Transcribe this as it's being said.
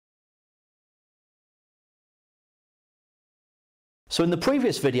So in the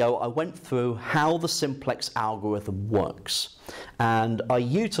previous video, I went through how the simplex algorithm works, and I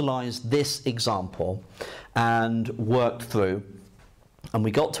utilized this example and worked through, and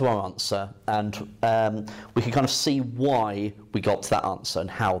we got to our answer, and we can kind of see why we got to that answer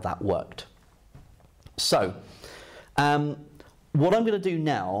and how that worked. So what I'm going to do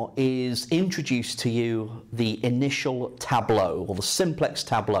now is introduce to you the initial tableau, or the simplex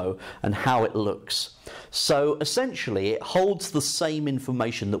tableau, and how it looks. So essentially it holds the same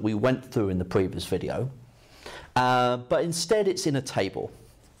information that we went through in the previous video, but instead it's in a table.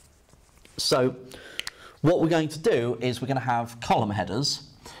 So what we're going to do is we're going to have column headers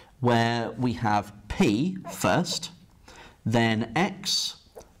where we have P first, then X,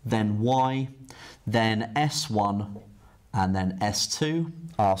 then Y, then S1, and then S2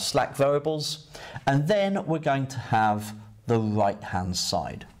 are slack variables, and then we're going to have the right hand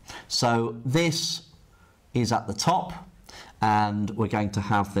side. So this is at the top, and we're going to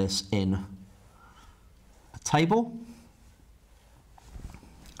have this in a table.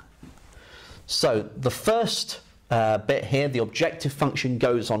 So the first bit here, the objective function,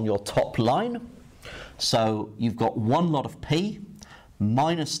 goes on your top line. So you've got one lot of P,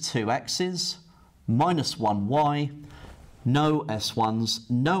 minus 2 X's, minus 1 Y, no S1s,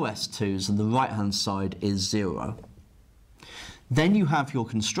 no S2s, and the right hand side is 0. Then you have your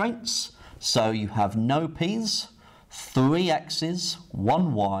constraints, so you have no P's, 3 X's,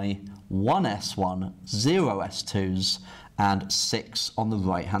 1 Y, 1 S1, 0 S2s, and 6 on the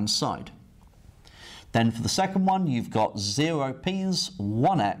right hand side. Then for the second one, you've got 0 P's,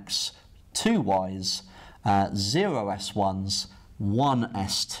 1 X, 2 Y's, 0 S1s, 1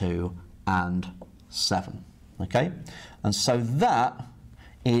 S2, and 7. Okay, and so that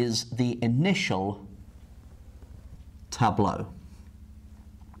is the initial tableau.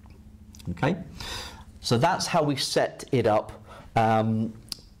 Okay, so that's how we set it up,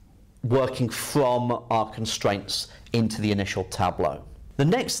 working from our constraints into the initial tableau. The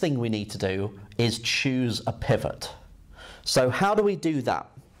next thing we need to do is choose a pivot. So how do we do that?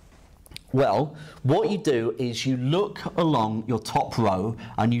 Well, what you do is you look along your top row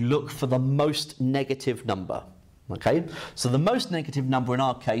and you look for the most negative number. Okay, so the most negative number in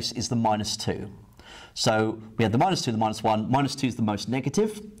our case is the minus 2. So we have the minus 2, the minus 1, minus 2 is the most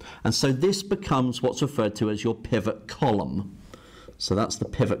negative, and so this becomes what's referred to as your pivot column. So that's the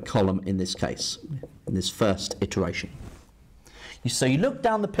pivot column in this case, in this first iteration. So you look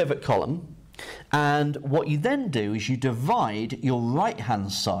down the pivot column, and what you then do is you divide your right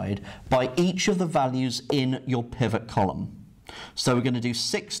hand side by each of the values in your pivot column. So we're going to do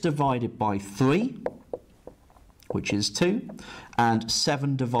 6 divided by 3, which is 2, and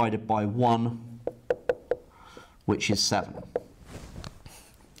 7 divided by 1, which is 7.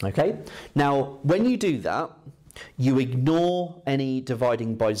 Okay, now when you do that, you ignore any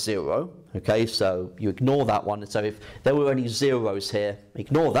dividing by 0. Okay, so you ignore that one. So if there were any zeros here,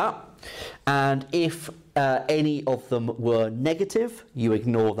 ignore that. And if any of them were negative, you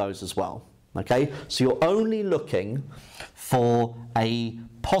ignore those as well. Okay, so you're only looking for a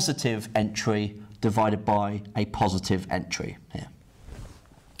positive entry divided by a positive entry here.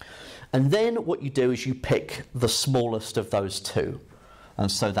 And then what you do is you pick the smallest of those two,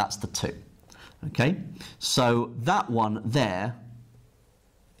 and so that's the 2. Okay, so that one there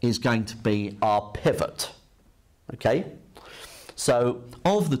is going to be our pivot. Okay, so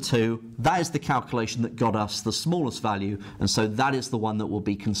of the 2, that is the calculation that got us the smallest value, and so that is the one that will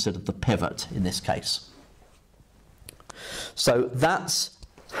be considered the pivot in this case. So that's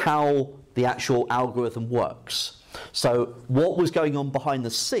how the actual algorithm works. So what was going on behind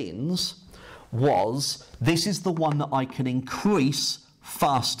the scenes was, this is the one that I can increase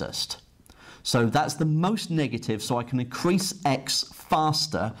fastest. So that's the most negative, so I can increase X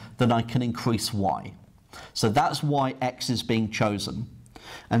faster than I can increase Y. So that's why X is being chosen.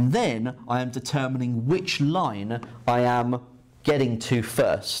 And then I am determining which line I am getting to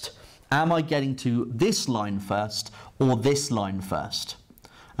first. Am I getting to this line first or this line first?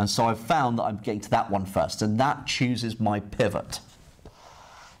 And so I've found that I'm getting to that one first, and that chooses my pivot.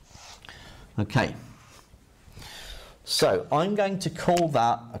 Okay, so I'm going to call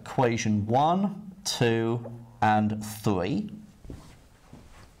that equation 1, 2, and 3.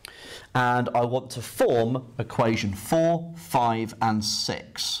 And I want to form equation 4, 5, and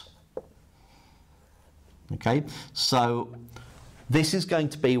 6. Okay, so this is going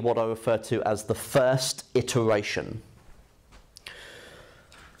to be what I refer to as the first iteration.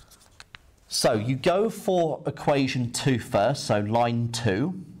 So you go for equation 2 first, so line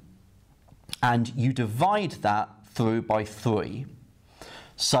 2, and you divide that through by 3.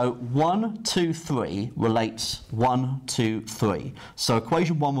 So 1, 2, 3 relates 1, 2, 3. So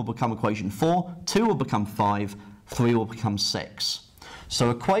equation 1 will become equation 4, 2 will become 5, 3 will become 6.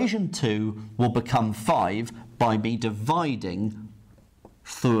 So equation 2 will become 5 by me dividing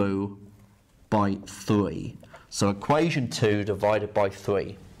through by 3. So equation 2 divided by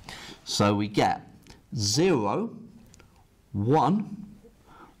 3. So we get 0, 1,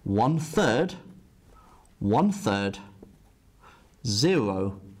 1/3, 1/3,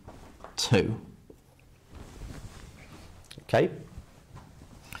 0, 2. Okay,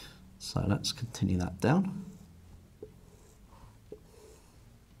 so let's continue that down.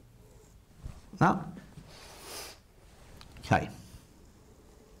 Now, okay.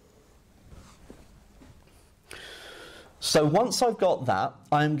 So once I've got that,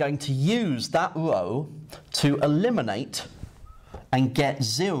 I'm going to use that row to eliminate and get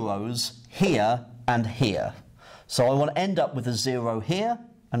zeros here and here. So I want to end up with a 0 here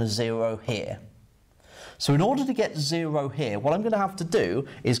and a 0 here. So in order to get 0 here, what I'm going to have to do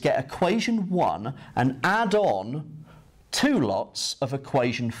is get equation 1 and add on 2 lots of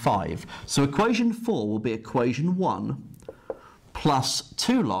equation 5. So equation 4 will be equation 1 plus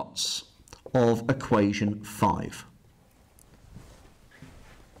 2 lots of equation 5.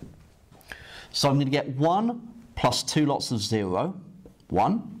 So I'm going to get 1 plus 2 lots of 0,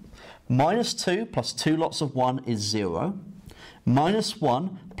 1. Minus 2 plus 2 lots of 1 is 0. Minus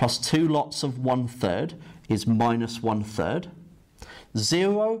 1 plus 2 lots of 1/3 is minus 1/3.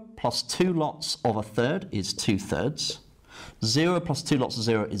 0 plus 2 lots of 1/3 is 2/3. 0 plus 2 lots of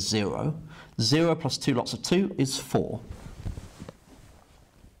 0 is 0. 0 plus 2 lots of 2 is 4.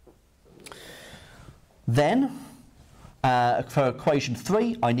 Then, for equation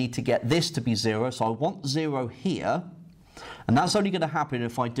 3, I need to get this to be 0, so I want 0 here. And that's only going to happen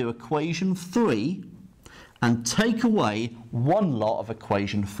if I do equation 3 and take away 1 lot of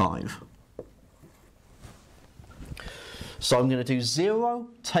equation 5. So I'm going to do 0,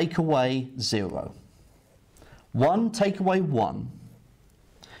 take away 0. 1, take away 1.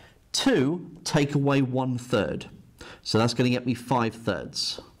 2, take away 1/3. So that's going to get me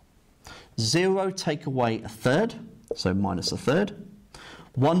 5/3. 0, take away 1/3, so minus 1/3.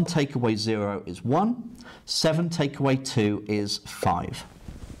 1 take away 0 is 1. 7 take away 2 is 5.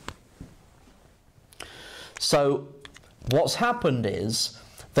 So what's happened is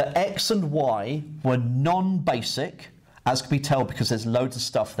that x and y were non-basic, as can be told because there's loads of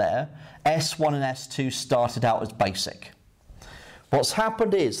stuff there. S1 and S2 started out as basic. What's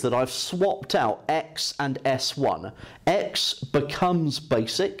happened is that I've swapped out x and S1. X becomes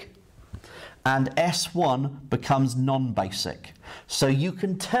basic and S1 becomes non-basic. So you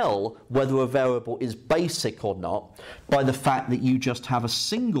can tell whether a variable is basic or not by the fact that you just have a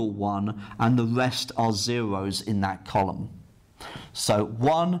single 1 and the rest are zeros in that column. So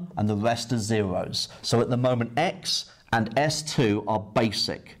 1 and the rest are zeros. So at the moment x and S2 are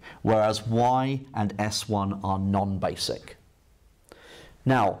basic, whereas y and S1 are non-basic.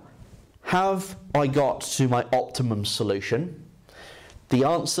 Now, have I got to my optimum solution? The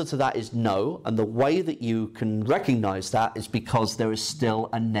answer to that is no, and the way that you can recognize that is because there is still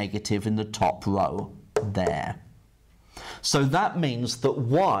a negative in the top row there. So that means that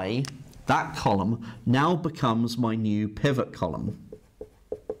y, that column, now becomes my new pivot column.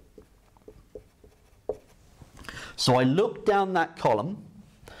 So I look down that column,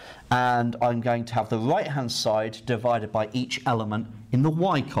 and I'm going to have the right-hand side divided by each element in the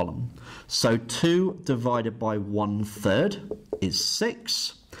y column. So 2 divided by 1/3 is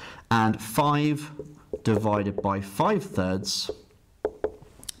 6, and 5 divided by 5/3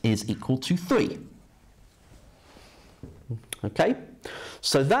 is equal to 3. Okay,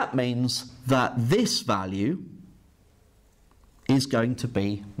 so that means that this value is going to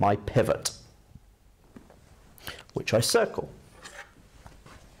be my pivot, which I circle.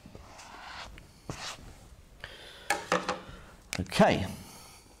 Okay,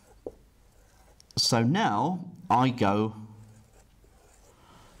 so now I go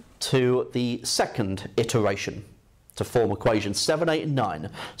to the second iteration to form equations 7, 8 and 9.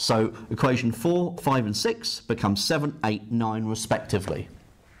 So equation 4, 5 and 6 become 7, 8, 9 respectively.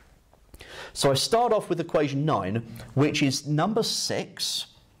 So I start off with equation 9, which is number 6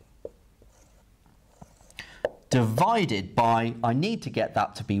 divided by, I need to get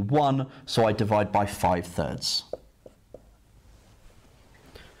that to be 1, so I divide by 5/3.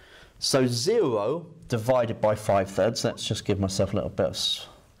 So 0 divided by 5/3, let's just give myself a little bit of,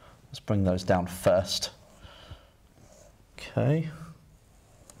 let's bring those down first. Okay.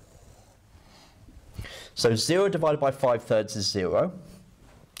 So 0 divided by 5/3 is 0.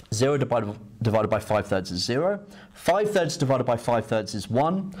 0 divided by 5/3 is 0. 5/3 divided by 5/3 is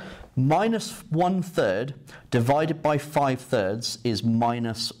 1. Minus 1/3 divided by 5/3 is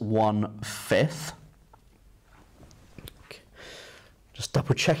minus 1/5. Just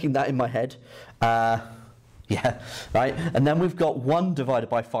double checking that in my head. Yeah, right. And then we've got 1 divided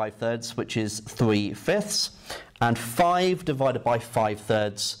by 5/3, which is 3/5. And 5 divided by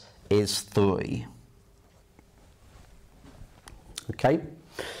 5/3 is 3. Okay.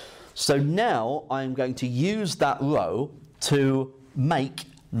 So now I'm going to use that row to make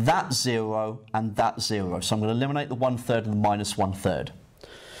that 0 and that 0. So I'm going to eliminate the 1/3 and the minus 1/3.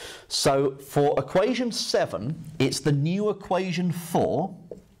 So for equation 7, it's the new equation 4,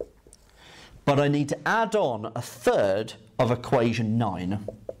 but I need to add on 1/3 of equation 9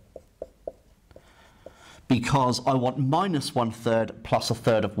 because I want minus 1/3 plus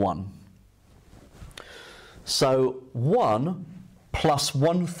 1/3 of 1. So 1 plus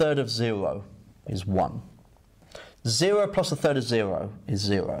 1/3 of 0 is 1. 0 plus 1/3 of 0 is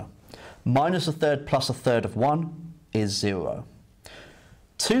 0. Minus 1/3 plus 1/3 of 1 is 0.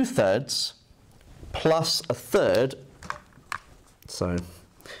 2/3 plus 1/3, so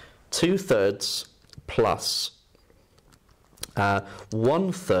 2/3 plus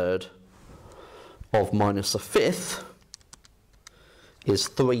 1/3 of minus 1/5 is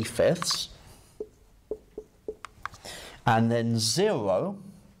 3/5. And then 0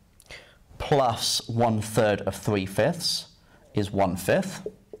 plus 1/3 of 3/5 is 1/5.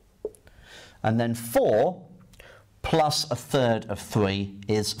 And then 4 plus 1/3 of 3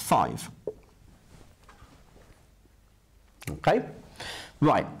 is 5. Okay?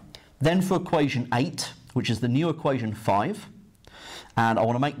 Right. Then for equation 8, which is the new equation 5, and I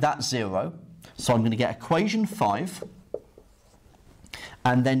want to make that 0, so I'm going to get equation 5,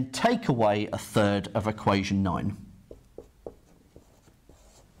 and then take away 1/3 of equation 9.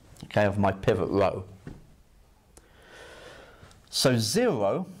 Okay, of my pivot row. So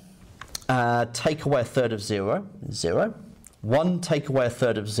 0, take away 1/3 of 0 is 0. 1 take away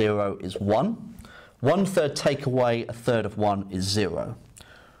 1/3 of 0 is 1. 1/3 take away 1/3 of 1 is 0.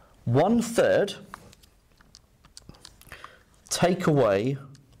 1/3 take away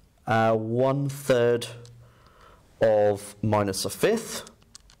 1/3 of minus 1/5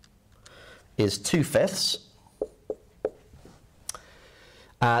 is 2/5.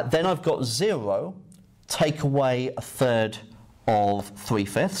 Then I've got 0 take away 1/3 of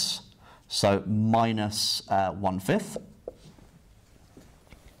 3/5, so minus 1/5.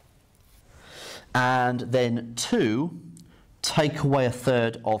 And then 2 take away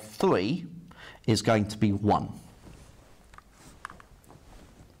 1/3 of 3 is going to be 1.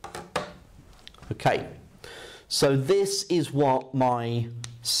 Okay, so this is what my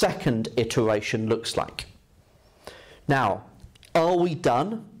second iteration looks like. Now, are we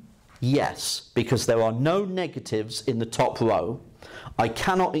done? Yes, because there are no negatives in the top row. I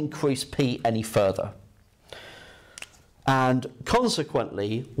cannot increase p any further. And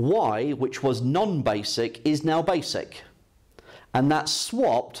consequently, y, which was non-basic, is now basic. And that's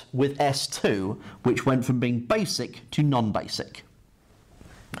swapped with S2, which went from being basic to non-basic.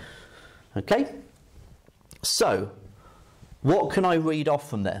 Okay? So, what can I read off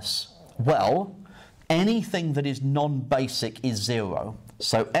from this? Well, anything that is non-basic is 0.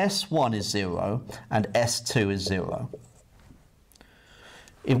 So S1 is 0 and S2 is 0.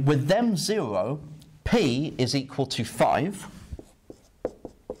 With them 0, P is equal to 5,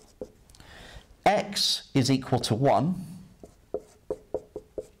 X is equal to 1,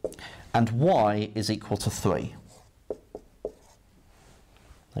 and Y is equal to 3.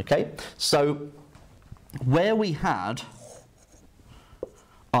 Okay, so where we had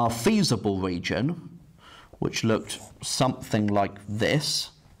our feasible region, which looked something like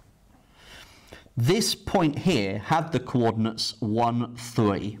this, this point here had the coordinates 1,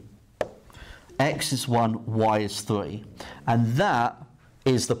 3. X is 1, Y is 3. And that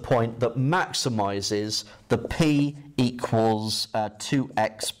is the point that maximizes the P equals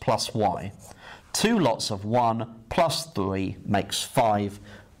 2x plus Y. 2 lots of 1 plus 3 makes 5,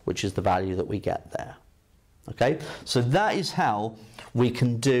 which is the value that we get there. Okay, so that is how we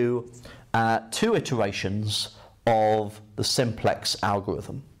can do 2 iterations of the simplex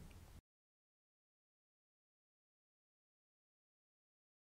algorithm.